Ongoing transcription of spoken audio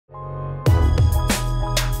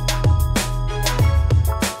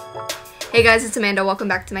Hey guys, it's Amanda. Welcome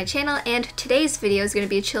back to my channel, and today's video is going to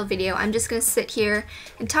be a chill video. I'm just going to sit here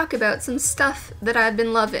and talk about some stuff that I've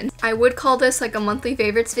been loving. I would call this like a monthly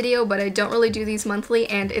favorites video, but I don't really do these monthly,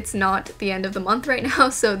 and it's not the end of the month right now,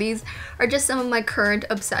 so these are just some of my current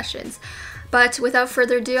obsessions. But without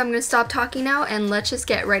further ado, I'm going to stop talking now and let's just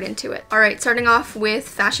get right into it. Alright, starting off with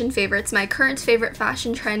fashion favorites. My current favorite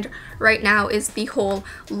fashion trend right now is the whole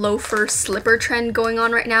loafer slipper trend going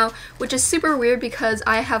on right now, which is super weird because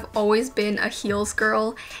I have always been a heels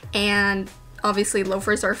girl, and obviously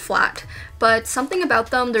loafers are flat, but something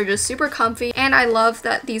about them, they're just super comfy, and I love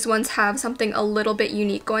that these ones have something a little bit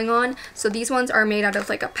unique going on. So these ones are made out of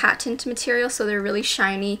like a patent material, so they're really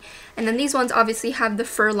shiny, and then these ones obviously have the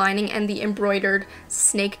fur lining and the embroidered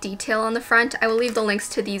snake detail on the front. I will leave the links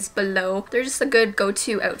to these below. They're just a good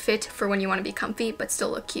go-to outfit for when you want to be comfy but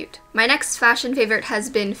still look cute. My next fashion favorite has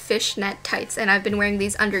been fishnet tights, and I've been wearing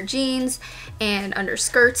these under jeans and under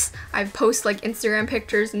skirts. I post like Instagram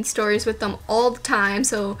pictures and stories with them all the time,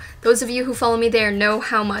 so those of you who follow me there know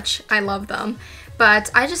how much I love them.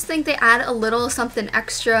 But I just think they add a little something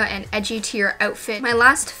extra and edgy to your outfit. My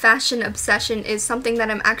last fashion obsession is something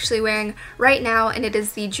that I'm actually wearing right now, and it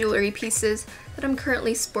is the jewelry pieces that I'm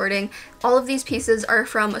currently sporting. All of these pieces are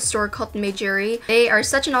from a store called MEJURI. They are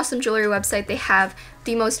such an awesome jewelry website. They have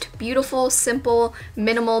the most beautiful, simple,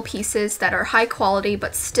 minimal pieces that are high quality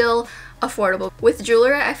but still affordable. With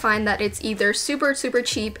jewelry, I find that it's either super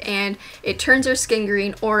cheap and it turns your skin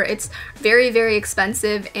green, or it's very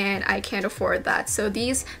expensive and I can't afford that. So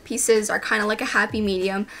these pieces are kind of like a happy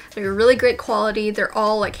medium. They're really great quality. They're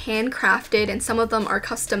all like handcrafted, and some of them are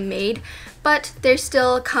custom made, but they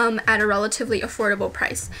still come at a relatively affordable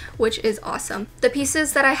price, which is awesome. The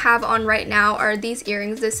pieces that I have on right now are these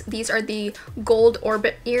earrings. These are the gold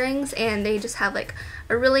orbit earrings, and they just have like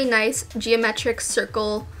a really nice geometric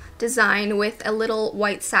circle design with a little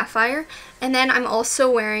white sapphire. And then I'm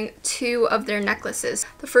also wearing two of their necklaces.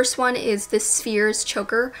 The first one is this Spheres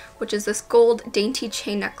choker, which is this gold dainty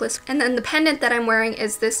chain necklace. And then the pendant that I'm wearing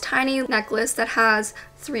is this tiny necklace that has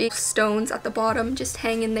 3 stones at the bottom just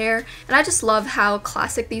hanging there. And I just love how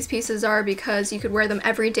classic these pieces are because you could wear them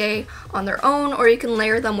every day on their own, or you can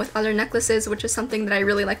layer them with other necklaces, which is something that I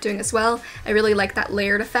really like doing as well. I really like that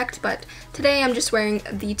layered effect, but today I'm just wearing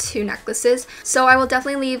the 2 necklaces. So I will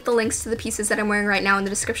definitely leave the links to the pieces that I'm wearing right now in the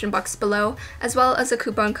description box below, as well as a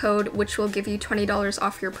coupon code which will give you $20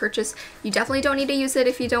 off your purchase. You definitely don't need to use it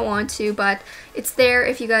if you don't want to, but it's there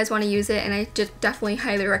if you guys want to use it, and I just definitely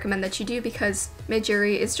highly recommend that you do because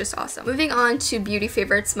MEJURI is just awesome. Moving on to beauty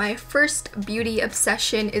favorites, my first beauty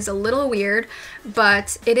obsession is a little weird,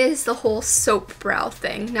 but it is the whole soap brow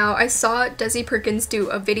thing. Now, I saw Desi Perkins do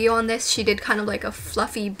a video on this. She did kind of like a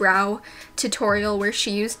fluffy brow tutorial where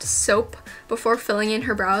she used soap before filling in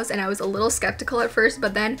her brows, and I was a little skeptical at first,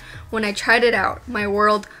 but then when I tried it out, my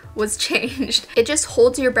world was changed. It just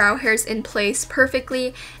holds your brow hairs in place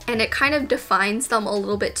perfectly, and it kind of defines them a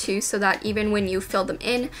little bit too, so that even when you fill them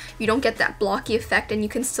in, you don't get that blocky effect and you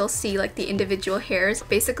can still see like the individual hairs.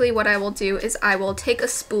 Basically what I will do is I will take a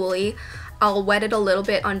spoolie, I'll wet it a little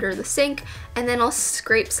bit under the sink, and then I'll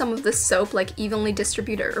scrape some of the soap, like evenly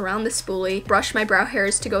distribute it around the spoolie, brush my brow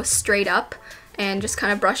hairs to go straight up, and just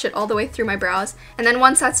kind of brush it all the way through my brows. And then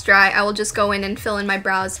once that's dry, I will just go in and fill in my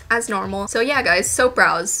brows as normal. So yeah guys, soap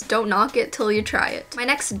brows, don't knock it till you try it. My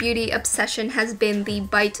next beauty obsession has been the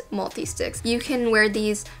Bite Multisticks. You can wear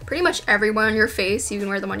these pretty much everywhere on your face. You can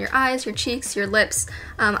wear them on your eyes, your cheeks, your lips.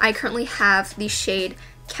 I currently have the shade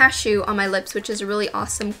Cashew on my lips, which is a really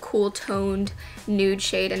awesome cool toned nude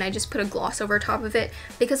shade, and I just put a gloss over top of it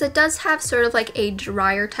because it does have sort of like a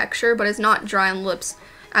drier texture, but it's not dry on the lips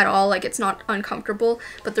at all. Like, it's not uncomfortable,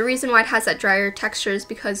 but the reason why it has that drier texture is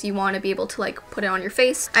because you want to be able to like put it on your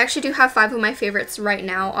face. I actually do have 5 of my favorites right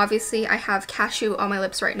now. Obviously I have Cashew on my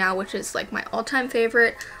lips right now, which is like my all-time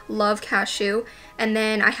favorite. Love Cashew. And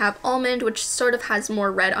then I have Almond, which sort of has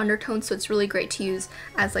more red undertones, so it's really great to use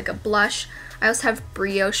as like a blush. I also have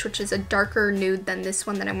Brioche, which is a darker nude than this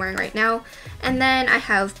one that I'm wearing right now. And then I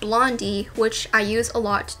have Blondie, which I use a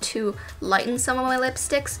lot to lighten some of my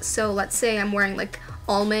lipsticks. So let's say I'm wearing like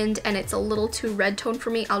Almond and it's a little too red tone for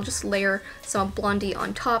me, I'll just layer some Blondie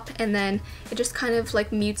on top, and then it just kind of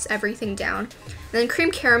like mutes everything down. And then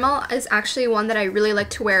Creme Caramel is actually one that I really like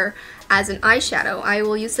to wear as an eyeshadow. I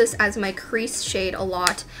will use this as my crease shade a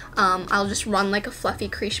lot. I'll just run like a fluffy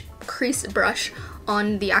crease brush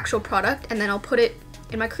on the actual product, and then I'll put it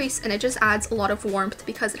in my crease, and it just adds a lot of warmth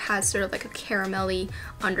because it has sort of like a caramelly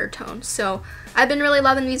undertone. So I've been really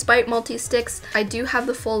loving these Bite Multisticks. I do have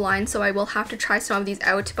the full line, so I will have to try some of these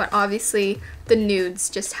out, but obviously the nudes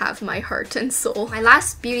just have my heart and soul. My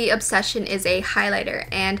last beauty obsession is a highlighter,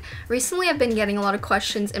 and recently I've been getting a lot of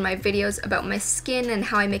questions in my videos about my skin and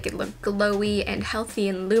how I make it look glowy and healthy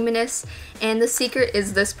and luminous, and the secret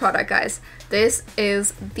is this product, guys. This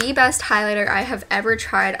is the best highlighter I have ever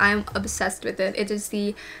tried. I'm obsessed with it. It is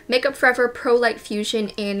the Makeup Forever Pro Light Fusion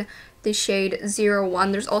in the shade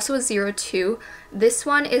 01. There's also a 02. This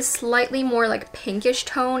one is slightly more like pinkish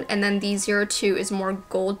tone, and then the 02 is more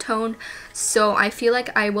gold tone. So I feel like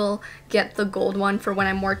I will get the gold one for when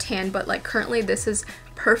I'm more tan, but like currently this is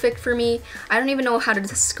perfect for me. I don't even know how to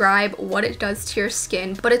describe what it does to your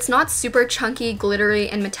skin, but it's not super chunky, glittery,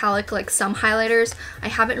 and metallic like some highlighters. I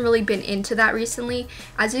haven't really been into that recently.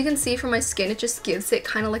 As you can see from my skin, it just gives it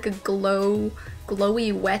kind of like a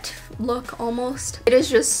glowy wet look almost. It is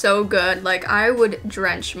just so good. Like, I would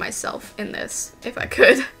drench myself in this if I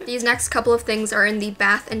could. These next couple of things are in the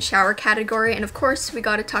bath and shower category, and of course we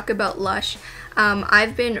got to talk about LUSH.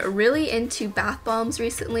 I've been really into bath bombs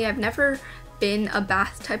recently. I've never been a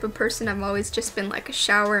bath type of person. I've always just been like a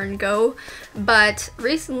shower and go, but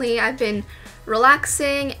recently I've been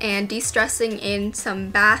relaxing and de-stressing in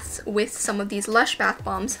some baths with some of these LUSH bath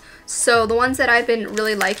bombs. So the ones that I've been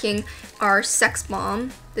really liking are Sex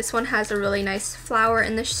Bomb. This one has a really nice flower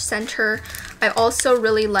in the center. I also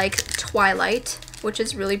really like Twilight, which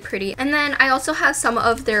is really pretty. And then I also have some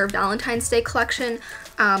of their Valentine's Day collection.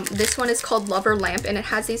 This one is called Lover Lamp, and it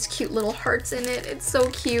has these cute little hearts in it. It's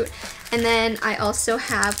so cute. And then I also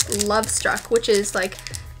have Love Struck, which is like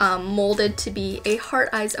molded to be a heart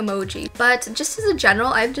eyes emoji. But just as a general,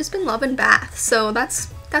 I've just been loving baths, so that's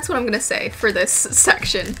what I'm gonna say for this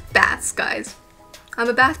section. Baths, guys. I'm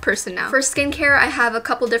a bath person now. For skincare, I have a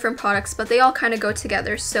couple different products, but they all kind of go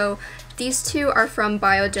together. So these two are from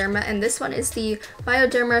Bioderma, and this one is the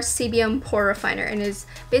Bioderma Sebium Pore Refiner, and is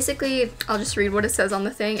basically, I'll just read what it says on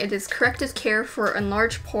the thing. It is corrective care for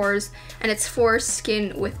enlarged pores, and it's for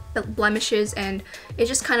skin with blemishes, and it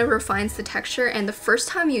just kind of refines the texture. And the first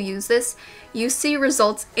time you use this, you see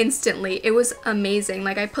results instantly. It was amazing.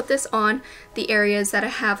 Like, I put this on the areas that I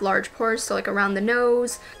have large pores, so like around the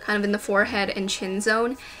nose, kind of in the forehead and chin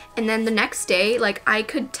zone, and then the next day, like, I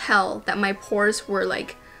could tell that my pores were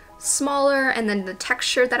like smaller, and then the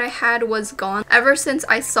texture that I had was gone. Ever since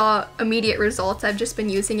I saw immediate results, I've just been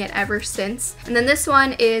using it ever since. And then this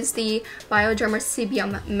one is the Bioderma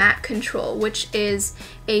Sebium Mat Control, which is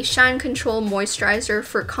a shine control moisturizer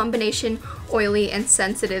for combination oily and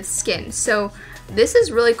sensitive skin. So this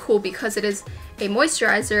is really cool because it is a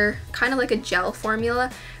moisturizer, kind of like a gel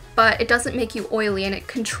formula, but it doesn't make you oily, and it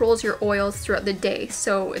controls your oils throughout the day.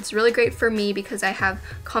 So it's really great for me because I have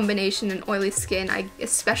combination and oily skin. I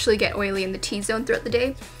especially get oily in the T-zone throughout the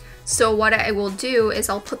day. So what I will do is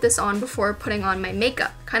I'll put this on before putting on my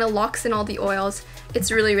makeup. Kind of locks in all the oils.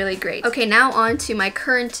 It's really, really great. Okay, now on to my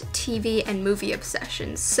current TV and movie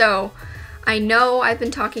obsessions. So I know I've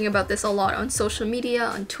been talking about this a lot on social media,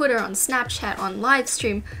 on Twitter, on Snapchat, on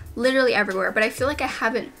livestream, literally everywhere, but I feel like I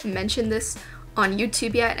haven't mentioned this on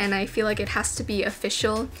YouTube yet, and I feel like it has to be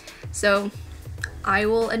official. So I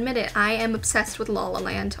will admit it, I am obsessed with La La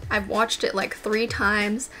Land. I've watched it like 3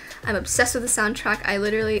 times. I'm obsessed with the soundtrack. I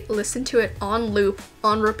literally listen to it on loop,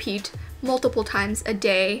 on repeat, multiple times a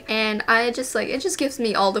day, and I just like, it just gives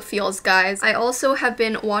me all the feels, guys. I also have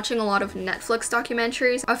been watching a lot of Netflix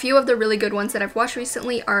documentaries. A few of the really good ones that I've watched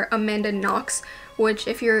recently are Amanda Knox, which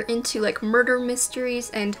if you're into like murder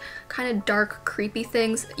mysteries and kind of dark, creepy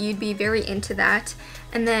things, you'd be very into that.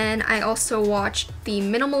 And then I also watched the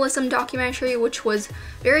Minimalism documentary, which was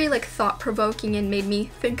very like thought-provoking and made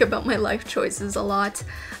me think about my life choices a lot.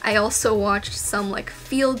 I also watched some like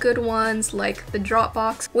feel-good ones like The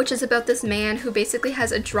Dropbox, which is about this man who basically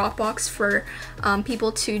has a Dropbox for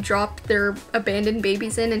people to drop their abandoned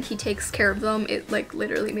babies in, and he takes care of them. It like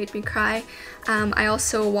literally made me cry. I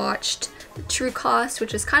also watched The True Cost,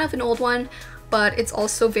 which is kind of an old one, but it's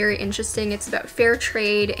also very interesting. It's about fair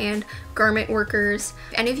trade and garment workers.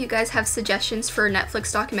 If any of you guys have suggestions for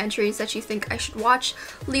Netflix documentaries that you think I should watch,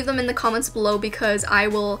 leave them in the comments below because I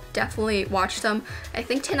will definitely watch them. I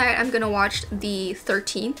think tonight I'm gonna watch The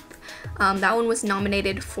 13th. That one was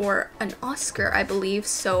nominated for an Oscar, I believe,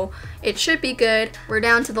 so it should be good. We're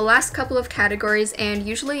down to the last couple of categories, and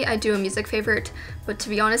usually I do a music favorite, but to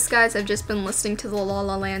be honest, guys, I've just been listening to the La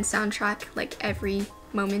La Land soundtrack like every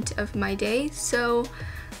moment of my day, so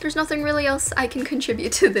there's nothing really else I can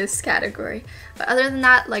contribute to this category. But other than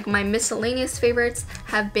that, like my miscellaneous favorites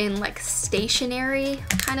have been like stationery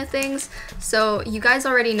kind of things. So you guys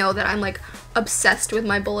already know that I'm like obsessed with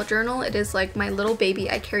my bullet journal. It is like my little baby.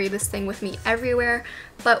 I carry this thing with me everywhere.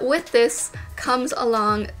 But with this comes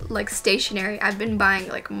along like stationery. I've been buying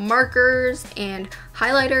like markers and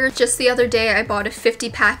highlighters. Just the other day I bought a 50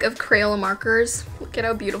 pack of Crayola markers. Look at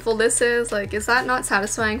how beautiful this is. Like, is that not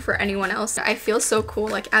satisfying for anyone else? I feel so cool.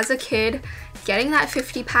 Like as a kid, getting that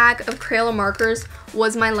 50 pack of Crayola markers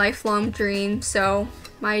was my lifelong dream, so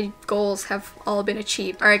my goals have all been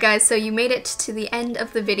achieved. Alright guys, so you made it to the end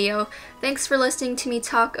of the video. Thanks for listening to me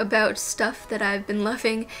talk about stuff that I've been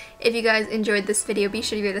loving. If you guys enjoyed this video, be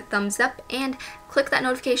sure to give it a thumbs up and click that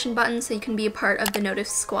notification button so you can be a part of the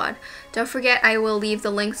Notice Squad. Don't forget, I will leave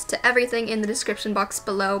the links to everything in the description box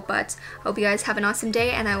below, but I hope you guys have an awesome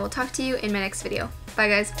day and I will talk to you in my next video. Bye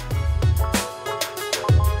guys!